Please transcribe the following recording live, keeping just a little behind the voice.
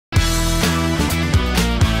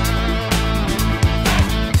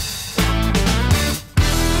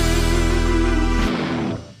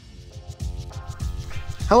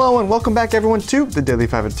Hello and welcome back everyone to the Daily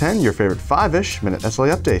 5 at 10, your favorite 5-ish minute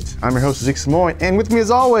SLA update. I'm your host Zeke Samoy, and with me as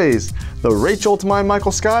always, the Rachel to my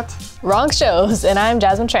Michael Scott. Wrong shows, and I'm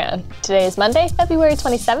Jasmine Tran. Today is Monday, February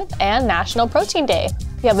 27th, and National Protein Day.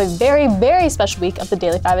 We have a very, very special week of the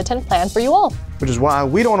Daily 5 at 10 planned for you all. Which is why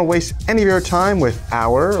we don't want to waste any of your time with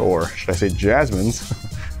our, or should I say Jasmine's,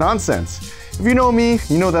 nonsense. If you know me,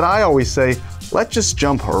 you know that I always say, let's just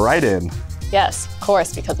jump right in. Yes, of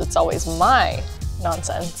course, because it's always my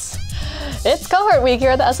nonsense. It's Cohort Week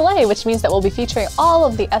here at the SLA, which means that we'll be featuring all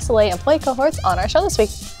of the SLA employee cohorts on our show this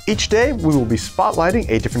week. Each day, we will be spotlighting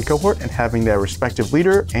a different cohort and having their respective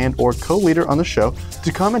leader and or co-leader on the show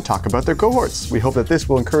to come and talk about their cohorts. We hope that this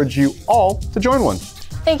will encourage you all to join one.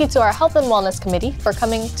 Thank you to our Health and Wellness Committee for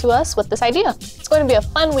coming to us with this idea. It's going to be a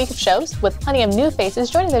fun week of shows with plenty of new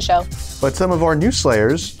faces joining the show. But some of our new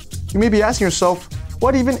slayers, you may be asking yourself,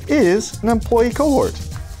 what even is an employee cohort?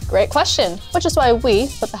 Great question, which is why we,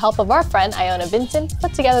 with the help of our friend Iona Vincent,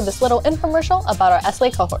 put together this little infomercial about our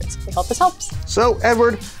SLA cohorts. We hope this helps. So,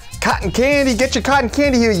 Edward, cotton candy, get your cotton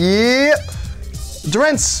candy here, yep.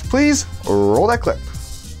 Durance, please roll that clip.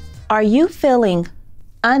 Are you feeling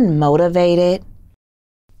unmotivated,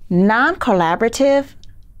 non-collaborative,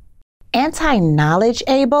 anti-knowledge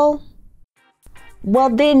able? Well,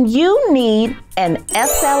 then you need an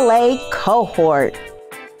SLA cohort.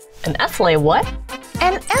 An SLA what?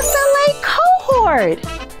 An SLA cohort!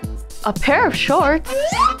 A pair of shorts?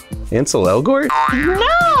 Ansel Elgort?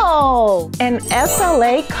 No! An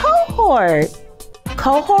SLA cohort.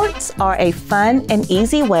 Cohorts are a fun and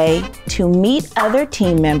easy way to meet other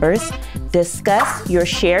team members, discuss your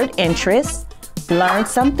shared interests, learn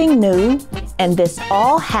something new, and this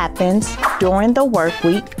all happens during the work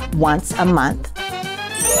week once a month.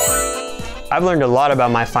 I've learned a lot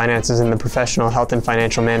about my finances in the professional health and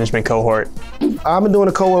financial management cohort. I've been doing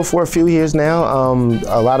a cohort for a few years now.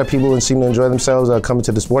 A lot of people seem to enjoy themselves coming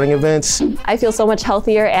to the sporting events. I feel so much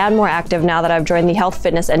healthier and more active now that I've joined the health,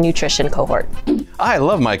 fitness, and nutrition cohort. I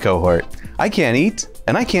love my cohort. I can't eat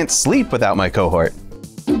and I can't sleep without my cohort.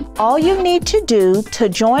 All you need to do to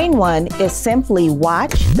join one is simply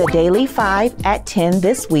watch the Daily 5 at 10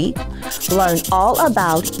 this week, learn all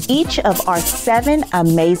about each of our 7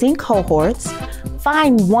 amazing cohorts,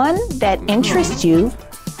 find one that interests you,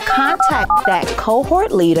 contact that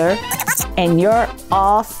cohort leader, and you're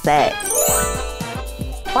all set.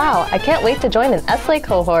 Wow, I can't wait to join an SLA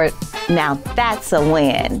cohort. Now that's a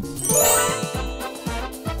win.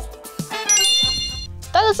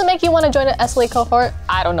 That doesn't make you want to join an SLA cohort.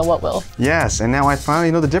 I don't know what will. Yes, and now I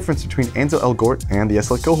finally know the difference between Ansel Elgort and the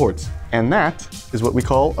SLA cohorts. And that is what we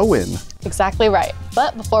call a win. Exactly right.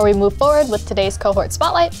 But before we move forward with today's cohort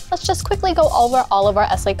spotlight, let's just quickly go over all of our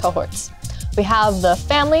SLA cohorts. We have the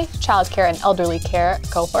Family, Childcare, and Elderly Care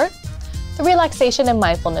cohort, the Relaxation and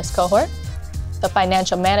Mindfulness cohort, the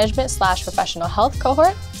Financial Management / Professional Health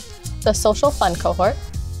cohort, the Social Fun cohort,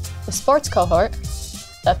 the Sports cohort,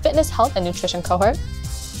 the Fitness, Health, and Nutrition cohort,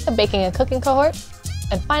 the Baking and Cooking cohort,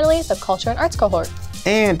 and finally, the Culture and Arts cohort.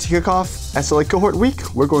 And to kick off SLA Cohort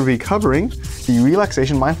Week, we're going to be covering the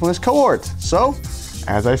Relaxation Mindfulness cohort. So,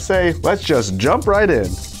 as I say, let's just jump right in.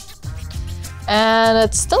 And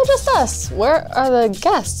it's still just us. Where are the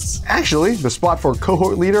guests? Actually, the spot for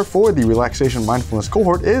cohort leader for the Relaxation Mindfulness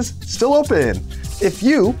cohort is still open. If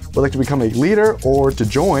you would like to become a leader or to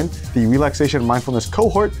join the Relaxation Mindfulness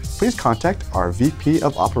cohort, please contact our VP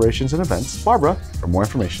of Operations and Events, Barbara, for more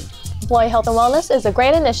information. Employee Health and Wellness is a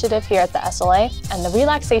great initiative here at the SLA, and the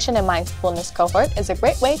Relaxation and Mindfulness cohort is a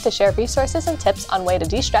great way to share resources and tips on way to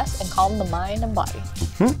de-stress and calm the mind and body.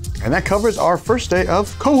 And that covers our first day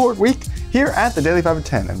of Cohort Week here at the Daily 5 at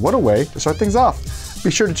 10. And what a way to start things off.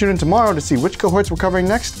 Be sure to tune in tomorrow to see which cohorts we're covering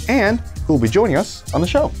next and who will be joining us on the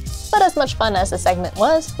show. But as much fun as the segment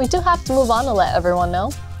was, we do have to move on to let everyone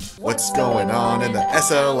know what's going on in the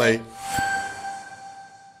SLA.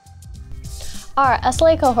 Our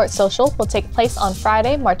SLA Cohort Social will take place on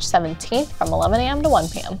Friday, March 17th from 11 a.m. to 1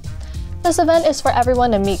 p.m. This event is for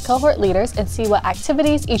everyone to meet cohort leaders and see what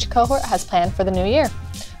activities each cohort has planned for the new year.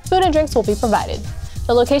 Food and drinks will be provided.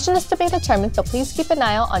 The location is to be determined, so please keep an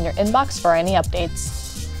eye out on your inbox for any updates.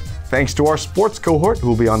 Thanks to our sports cohort, who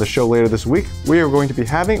will be on the show later this week, we are going to be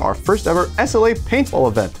having our first ever SLA paintball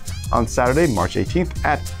event on Saturday, March 18th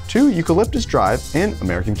at 2 Eucalyptus Drive in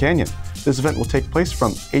American Canyon. This event will take place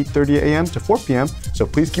from 8:30 a.m. to 4 p.m., so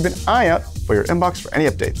please keep an eye out for your inbox for any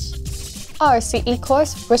updates. Our CE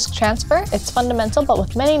course, Risk Transfer, it's fundamental but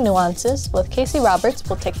with many nuances, with Casey Roberts,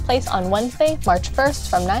 will take place on Wednesday, March 1st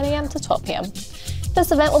from 9 a.m. to 12 p.m.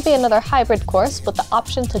 This event will be another hybrid course with the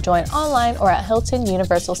option to join online or at Hilton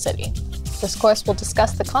Universal City. This course will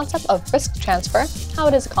discuss the concept of risk transfer, how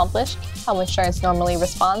it is accomplished, how insurance normally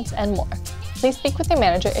responds, and more. Please speak with your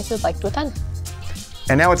manager if you'd like to attend.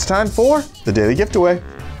 And now it's time for the Daily Giftaway.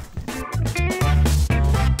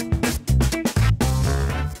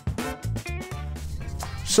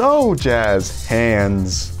 So, Jazz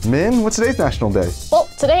Hands. Min, what's today's National Day? Well,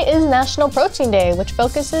 today is National Protein Day, which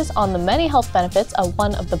focuses on the many health benefits of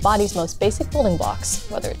one of the body's most basic building blocks.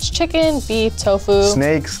 Whether it's chicken, beef, tofu,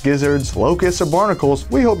 snakes, gizzards, locusts, or barnacles,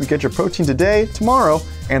 we hope you get your protein today, tomorrow,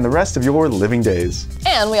 and the rest of your living days.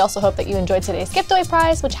 And we also hope that you enjoyed today's giftaway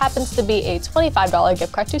prize, which happens to be a $25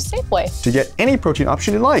 gift card to Safeway. To get any protein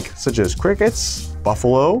option you like, such as crickets,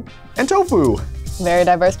 buffalo, and tofu. Very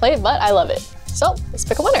diverse plate, but I love it. So let's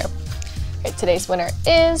pick a winner. Okay, today's winner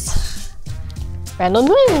is Randall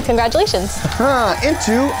Nguyen. Congratulations.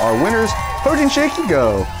 Into our winner's protein shake you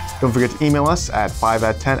go. Don't forget to email us at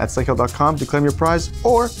 5at10@slakehill.com to claim your prize,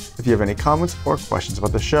 or if you have any comments or questions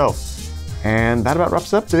about the show. And that about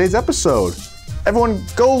wraps up today's episode. Everyone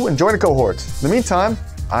go and join a cohort. In the meantime,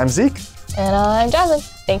 I'm Zeke. And I'm Jasmine.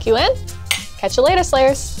 Thank you, and catch you later,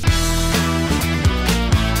 Slayers.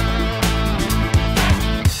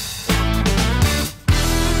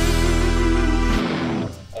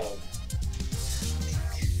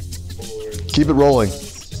 Keep it rolling.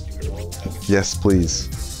 Yes, please.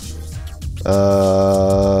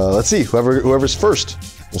 Let's see. Whoever's first.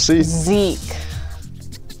 We'll see. Zeke,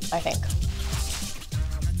 I think.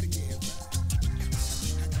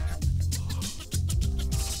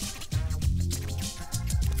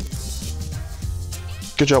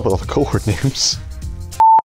 Good job with all the cohort names.